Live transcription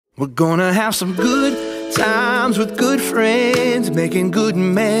We're gonna have some good times with good friends, making good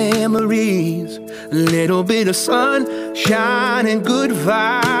memories. A little bit of sunshine and good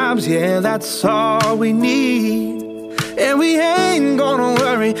vibes, yeah, that's all we need. And we ain't gonna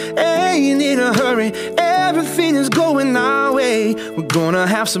worry, ain't in a hurry, everything is going our way. We're gonna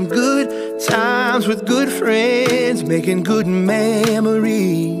have some good times with good friends, making good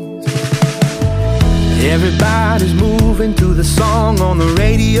memories. Everybody's moving to the song on the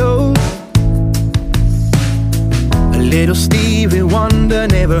radio. A little Stevie Wonder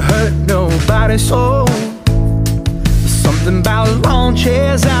never hurt nobody's soul. Something about lawn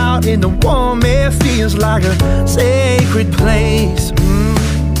chairs out in the warm air feels like a sacred place.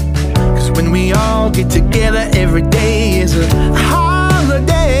 Cause when we all get together, every day is a holiday.